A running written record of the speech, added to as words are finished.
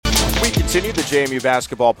Continue the JMU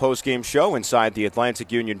basketball postgame show inside the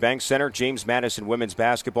Atlantic Union Bank Center. James Madison women's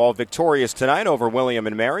basketball victorious tonight over William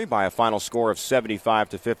and Mary by a final score of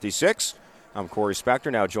 75-56. I'm Corey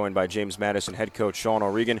Spector, now joined by James Madison head coach Sean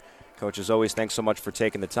O'Regan. Coach, as always, thanks so much for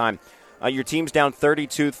taking the time. Your team's down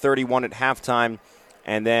 32-31 at halftime,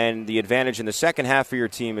 and then the advantage in the second half for your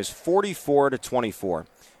team is 44-24.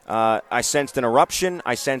 I sensed an eruption.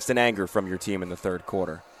 I sensed an anger from your team in the third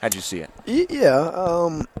quarter. How'd you see it?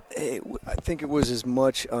 Yeah, I think it was as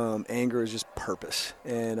much anger as just purpose.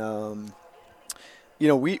 And I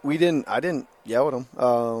didn't yell at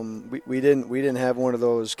them. We didn't have one of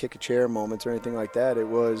those kick a chair moments or anything like that. It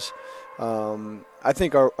was, I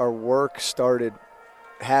think our work started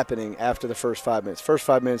happening after the first 5 minutes. First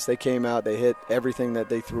 5 minutes, they came out, they hit everything that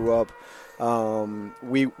they threw up.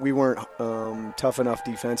 We weren't tough enough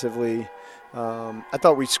defensively. I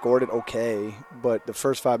thought we scored it okay, but the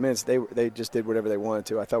first 5 minutes they just did whatever they wanted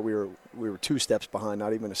to. I thought we were 2 steps behind,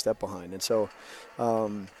 not even a step behind, and so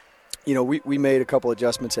we made a couple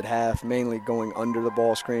adjustments at half, mainly going under the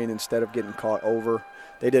ball screen instead of getting caught over.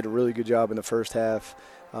 They did a really good job in the first half,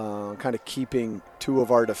 kind of keeping 2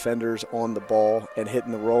 of our defenders on the ball and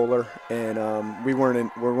hitting the roller, and we weren't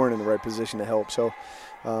in the right position to help. So.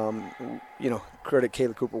 Credit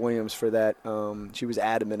Kayla Cooper-Williams for that. She was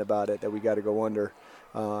adamant about it, that we got to go under,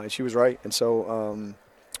 and she was right. And so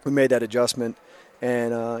we made that adjustment.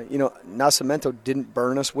 And, Nascimento didn't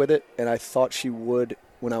burn us with it, and I thought she would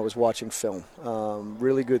when I was watching film.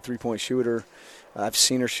 Really good three-point shooter. I've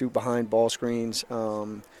seen her shoot behind ball screens.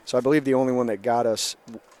 So I believe the only one that got us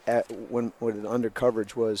when under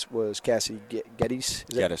coverage was Cassie Geddes.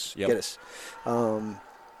 Geddes, yep. Geddes.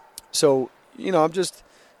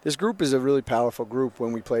 This group is a really powerful group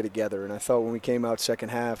when we play together, and I thought when we came out second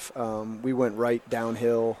half, we went right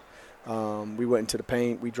downhill. We went into the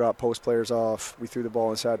paint. We dropped post players off. We threw the ball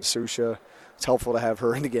inside to Susha. It's helpful to have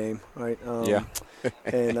her in the game, right? Yeah.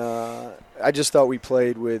 And I just thought we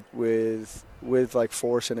played with like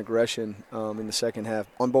force and aggression in the second half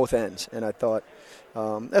on both ends, and I thought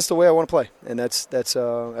that's the way I want to play, and that's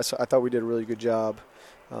I thought we did a really good job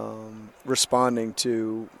responding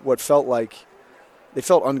to what felt like. They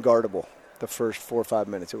felt unguardable the first 4 or 5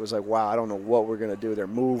 minutes. It was like, wow, I don't know what we're going to do. They're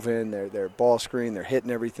moving, they're ball screen, they're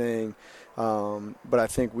hitting everything. But I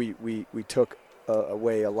think we took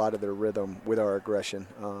away a lot of their rhythm with our aggression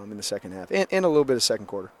in the second half and a little bit of second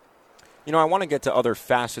quarter. I want to get to other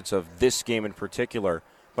facets of this game in particular,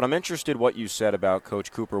 but I'm interested what you said about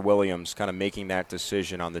Coach Cooper-Williams kind of making that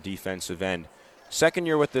decision on the defensive end. Second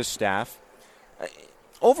year with this staff.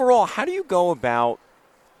 Overall, how do you go about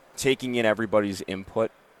taking in everybody's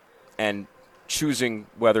input and choosing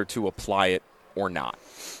whether to apply it or not?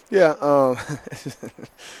 Yeah,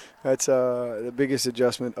 that's the biggest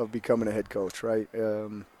adjustment of becoming a head coach, right?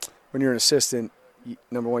 When you're an assistant,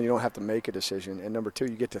 number one, you don't have to make a decision, and number two,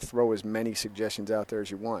 you get to throw as many suggestions out there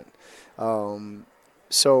as you want.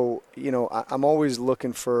 So, I'm always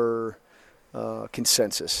looking for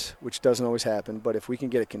consensus, which doesn't always happen, but if we can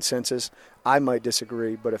get a consensus, I might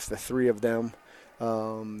disagree, but if the 3 of them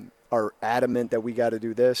are adamant that we got to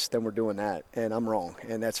do this, then we're doing that, and I'm wrong,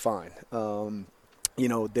 and that's fine.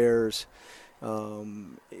 There's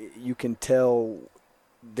you can tell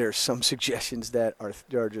there's some suggestions that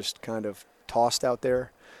are just kind of tossed out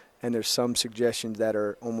there, and there's some suggestions that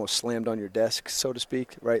are almost slammed on your desk, so to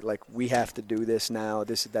speak, right? Like, we have to do this now,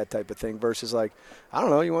 this is that type of thing, versus like, I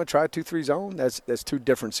don't know, you want to try a 2-3 zone? That's 2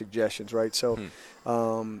 different suggestions, right? So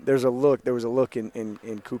there was a look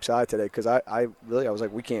in Coop's eye today, because I was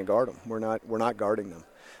like, we can't guard them. We're not guarding them.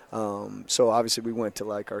 So obviously we went to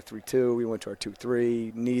like our 3-2, we went to our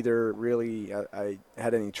 2-3. Neither really I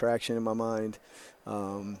had any traction in my mind.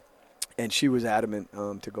 And she was adamant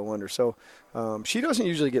to go under. So she doesn't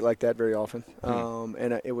usually get like that very often.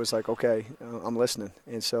 And it was like, okay, I'm listening.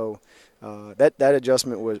 And so that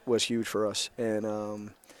adjustment was huge for us.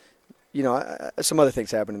 And, some other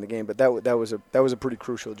things happened in the game, but that was a pretty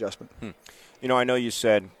crucial adjustment. I know you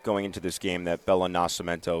said going into this game that Bella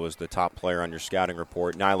Nascimento was the top player on your scouting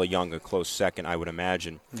report. Nyla Young a close second, I would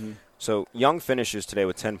imagine. Mm-hmm. So Young finishes today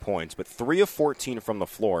with 10 points, but 3 of 14 from the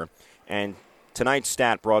floor. And tonight's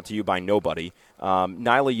stat brought to you by nobody.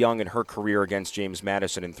 Nyla Young in her career against James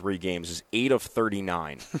Madison in 3 games is 8 of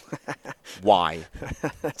 39. Why?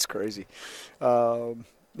 That's crazy.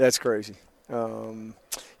 That's crazy.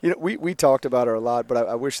 We talked about her a lot, but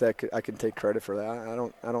I wish that I could take credit for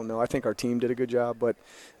that. I don't know. I think our team did a good job, but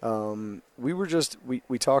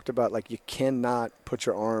we talked about, like, you cannot put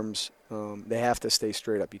your arms. They have to stay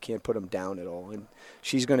straight up. You can't put them down at all. And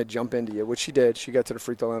she's going to jump into you, which she did. She got to the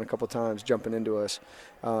free throw line a couple times, jumping into us.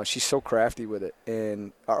 She's so crafty with it,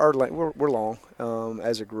 and we're long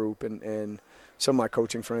as a group, and some of my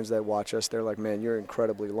coaching friends that watch us, they're like, man, you're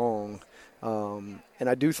incredibly long. And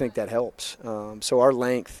I do think that helps. So our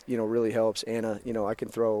length, really helps. Anna, I can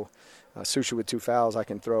throw Susha with 2 fouls. I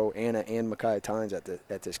can throw Anna and Micaiah Tynes at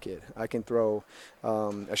this kid. I can throw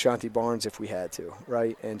Ashanti Barnes if we had to,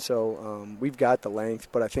 right? And so we've got the length,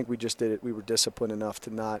 but I think we just did it. We were disciplined enough to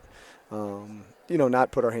not,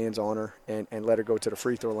 not put our hands on her and let her go to the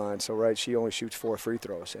free throw line. So, right, she only shoots 4 free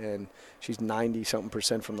throws, and she's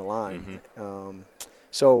 90-something% from the line. Mm-hmm.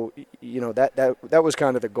 So, that was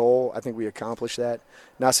kind of the goal. I think we accomplished that.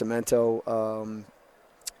 Nascimento,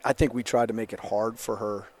 I think we tried to make it hard for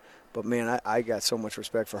her. But, man, I got so much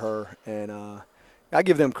respect for her. And I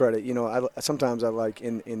give them credit. Sometimes I like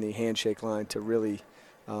in the handshake line to really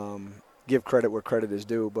give credit where credit is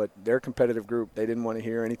due. But they're a competitive group. They didn't want to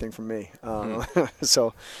hear anything from me.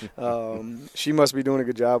 So she must be doing a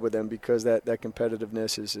good job with them, because that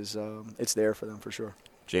competitiveness is it's there for them for sure.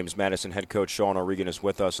 James Madison head coach Sean O'Regan is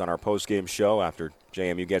with us on our postgame show after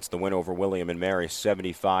JMU gets the win over William and Mary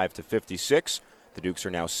 75-56. The Dukes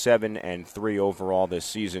are now 7-3 overall this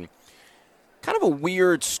season. Kind of a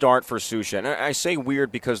weird start for Susha. And I say weird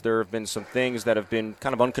because there have been some things that have been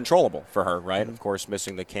kind of uncontrollable for her, right? Mm-hmm. Of course,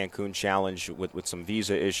 missing the Cancun Challenge with some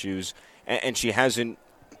visa issues. And she hasn't,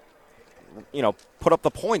 put up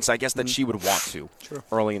the points, I guess, that she would want to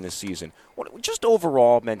early in the season. Just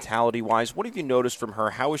overall, mentality-wise, what have you noticed from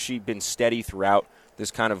her? How has she been steady throughout this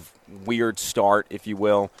kind of weird start, if you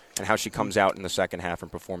will, and how she comes out in the second half and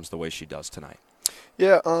performs the way she does tonight?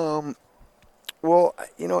 Yeah, well,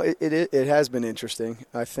 it has been interesting.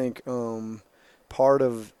 I think part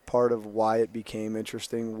of why it became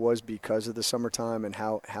interesting was because of the summertime and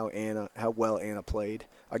how well Anna played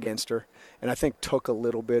against her, and I think took a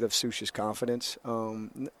little bit of Susha's confidence.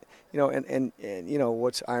 And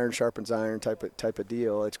what's iron sharpens iron type of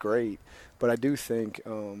deal. It's great, but I do think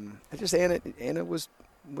Anna was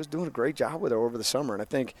doing a great job with her over the summer, and I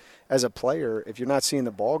think as a player, if you're not seeing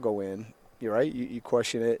the ball go in, you're right. You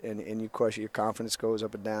question it, and you question, your confidence goes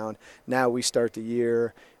up and down. Now we start the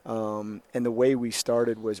year, and the way we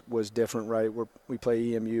started was different, right? We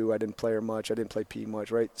play EMU. I didn't play her much. I didn't play P much,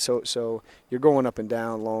 right? So you're going up and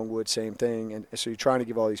down. Longwood, same thing. And so you're trying to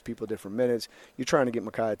give all these people different minutes. You're trying to get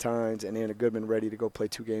Micaiah Tynes and Anna Goodman ready to go play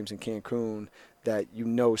 2 games in Cancun that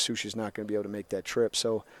Susha's not going to be able to make that trip.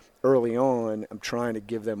 So early on, I'm trying to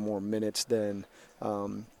give them more minutes than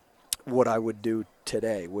what I would do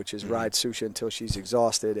today, which is ride Susha until she's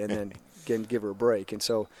exhausted and then again give her a break. And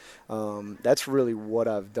so that's really what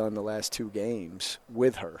I've done the last 2 games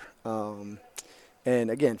with her. And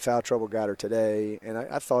again, foul trouble got her today, and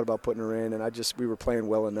I thought about putting her in, and we were playing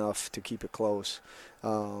well enough to keep it close.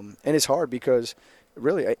 And it's hard because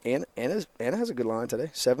really Anna has a good line today,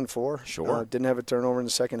 7-4. Sure. Didn't have a turnover in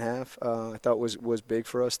the second half. I thought was big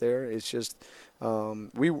for us there. It's just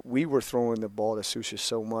we were throwing the ball to Susha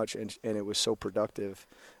so much, and it was so productive.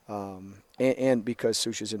 And because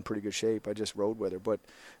Susha's in pretty good shape, I just rode with her. But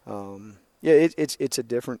it's a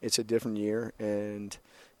different year, and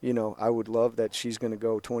I would love that she's going to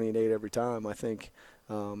go 20-8 every time. I think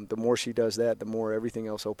the more she does that, the more everything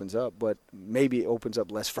else opens up. But maybe it opens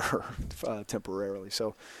up less for her temporarily.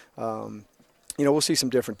 So we'll see some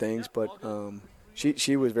different things, but.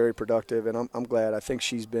 She was very productive, and I'm glad. I think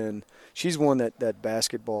she's one that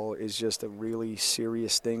basketball is just a really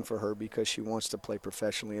serious thing for her because she wants to play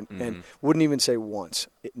professionally and wouldn't even say wants.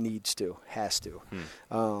 It needs to, has to.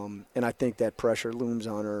 And I think that pressure looms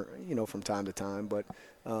on her, from time to time. But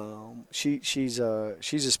she's a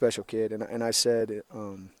special kid, and I said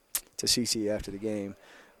to Cece after the game,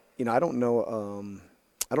 I don't know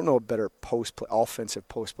a better offensive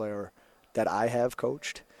post player that I have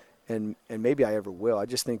coached. And maybe I ever will. I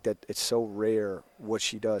just think that it's so rare what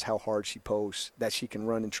she does, how hard she posts, that she can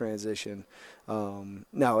run in transition.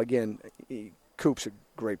 Now, again, Coop's a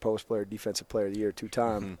great post player, defensive player of the year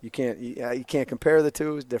 2-time. You can't compare the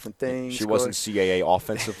two. It's different things. She wasn't CAA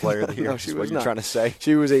offensive player of the year. No, she is was what you're trying to say.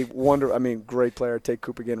 She was a great player. I'd take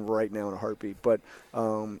Coop again right now in a heartbeat. But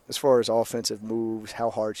as far as offensive moves, how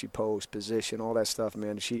hard she posts, position, all that stuff,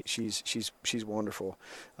 man, she's wonderful.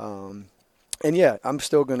 And, yeah, I'm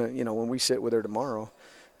still going to, when we sit with her tomorrow,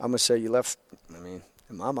 I'm going to say you left,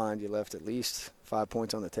 in my mind, you left at least 5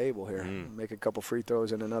 points on the table here. Make a couple free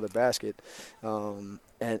throws in another basket. And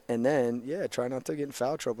then, try not to get in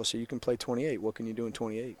foul trouble so you can play 28. What can you do in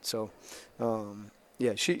 28? So,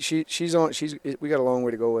 she's on. We got a long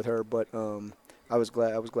way to go with her, but I was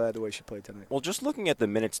glad the way she played tonight. Well, just looking at the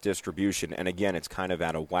minutes distribution, and again, it's kind of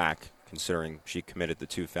out of whack considering she committed the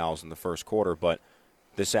 2 fouls in the first quarter, but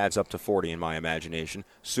this adds up to 40 in my imagination.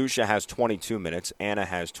 Susha has 22 minutes, Anna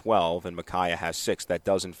has 12, and Micaiah has 6. That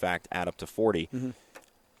does, in fact, add up to 40.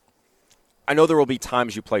 I know there will be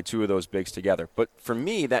times you play 2 of those bigs together, but for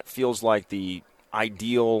me, that feels like the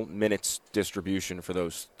ideal minutes distribution for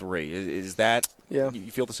those 3. Is that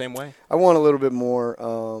you feel the same way? I want a little bit more.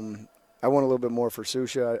 I want a little bit more for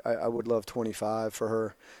Susha. I would love 25 for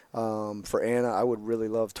her. For Anna, I would really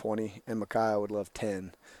love 20, and Micaiah would love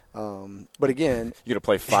 10. But again, you're gonna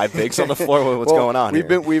play 5 bigs on the floor. What's going on?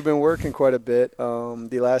 We've been working quite a bit.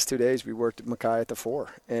 The last 2 days we worked Micaiah at the 4,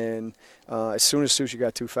 and as soon as Susha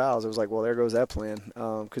got 2 fouls, I was like, well, there goes that plan,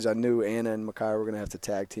 because I knew Anna and Micaiah were gonna have to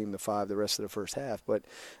tag team the 5 the rest of the first half. But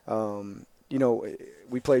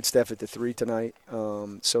we played Steph at the 3 tonight.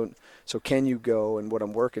 So can you go? And what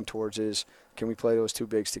I'm working towards is, can we play those 2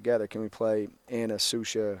 bigs together? Can we play Anna,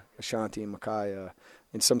 Susha, Ashanti, and Micaiah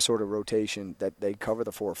in some sort of rotation that they cover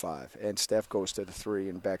the 4 or 5, and Steph goes to the 3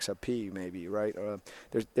 and backs up P, maybe, right?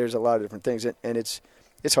 There's a lot of different things, and it's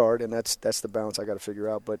hard, and that's the balance I got to figure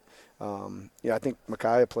out. But I think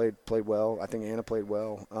Micaiah played well. I think Anna played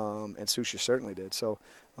well, and Susha certainly did. So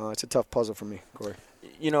it's a tough puzzle for me, Corey.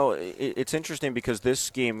 It's interesting because this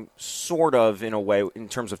game sort of, in a way, in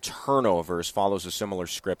terms of turnovers, follows a similar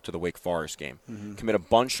script to the Wake Forest game. Commit a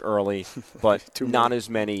bunch early, but not as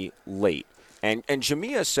many late. And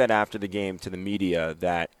Jamia said after the game to the media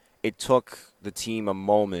that it took the team a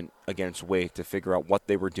moment against Wake to figure out what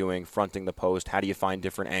they were doing, fronting the post. How do you find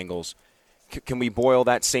different angles? Can we boil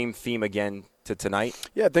that same theme again to tonight?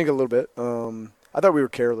 Yeah, I think a little bit. I thought we were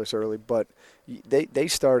careless early, but they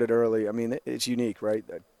started early. I mean, it's unique, right?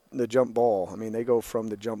 The jump ball. I mean, they go from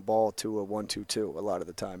the jump ball to a 1-2-2 a lot of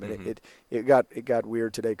the time, and it got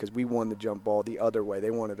weird today because we won the jump ball the other way.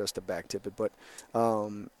 They wanted us to back tip it, but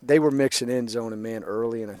they were mixing in zone and man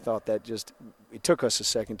early, and I thought that it took us a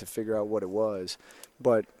second to figure out what it was.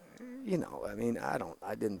 But I mean,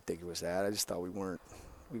 I didn't think it was that. I just thought we weren't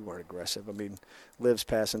aggressive. I mean, Liv's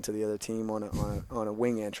passing to the other team on a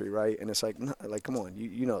wing entry, right? And it's like come on,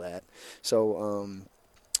 you know that. So.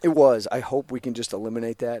 It was. I hope we can just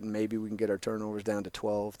eliminate that, and maybe we can get our turnovers down to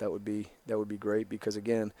 12. That would be great because,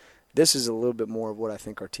 again, this is a little bit more of what I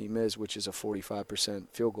think our team is, which is a 45%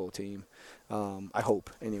 field goal team. I hope,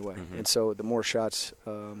 anyway. And so the more shots,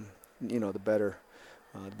 the better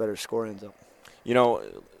score ends up.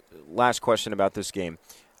 Last question about this game.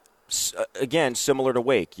 Again, similar to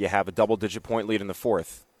Wake, you have a double-digit point lead in the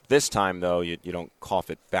 4th. This time, though, you don't cough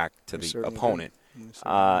it back to the opponent.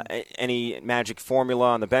 Any magic formula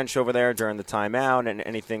on the bench over there during the timeout, and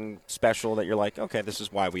anything special that you're like, okay, this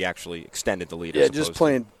is why we actually extended the lead? Yeah, just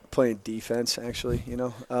playing defense, actually.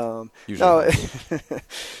 No,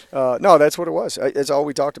 that's what it was. That's all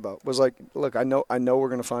we talked about. Was like, look, I know we're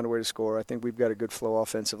going to find a way to score. I think we've got a good flow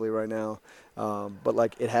offensively right now, but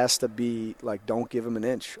like it has to be like, don't give them an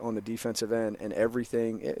inch on the defensive end, and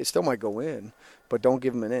everything. It still might go in, but don't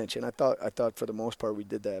give them an inch. And I thought for the most part we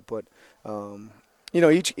did that, but.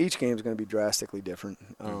 Each game is going to be drastically different,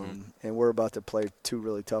 and we're about to play 2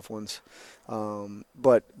 really tough ones.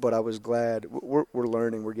 But I was glad we're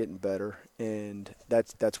learning, we're getting better, and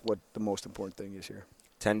that's what the most important thing is here.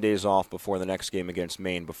 10 days off before the next game against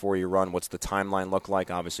Maine. Before you run, what's the timeline look like?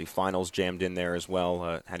 Obviously, finals jammed in there as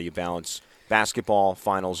well. How do you balance basketball,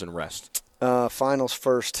 finals, and rest? Finals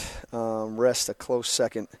first, rest a close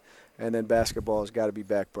second. And then basketball has got to be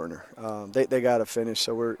back burner. They got to finish,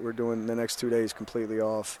 so we're doing the next 2 days completely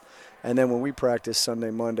off. And then when we practice Sunday,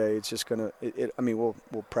 Monday, it's just gonna. We'll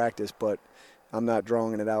practice, but I'm not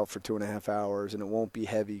drawing it out for 2.5 hours, and it won't be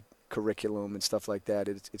heavy curriculum and stuff like that.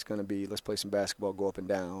 It's going to be, let's play some basketball, go up and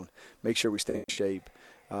down, make sure we stay in shape.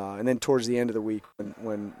 And then towards the end of the week,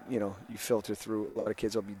 when you filter through, a lot of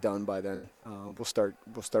kids will be done by then. We'll start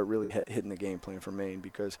really hitting the game plan for Maine,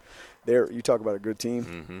 because you talk about a good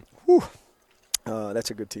team. Whew,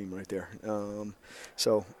 that's a good team right there.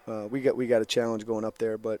 So we got a challenge going up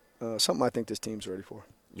there, but something I think this team's ready for.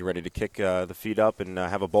 You ready to kick the feet up and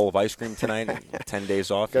have a bowl of ice cream tonight? 10 days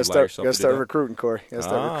off. Got to start recruiting, Corey. Got to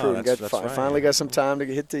start recruiting. Finally got some time to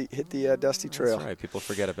hit the dusty trail. That's right. People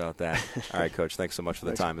forget about that. All right, Coach. Thanks so much for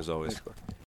the time, as always. Thanks,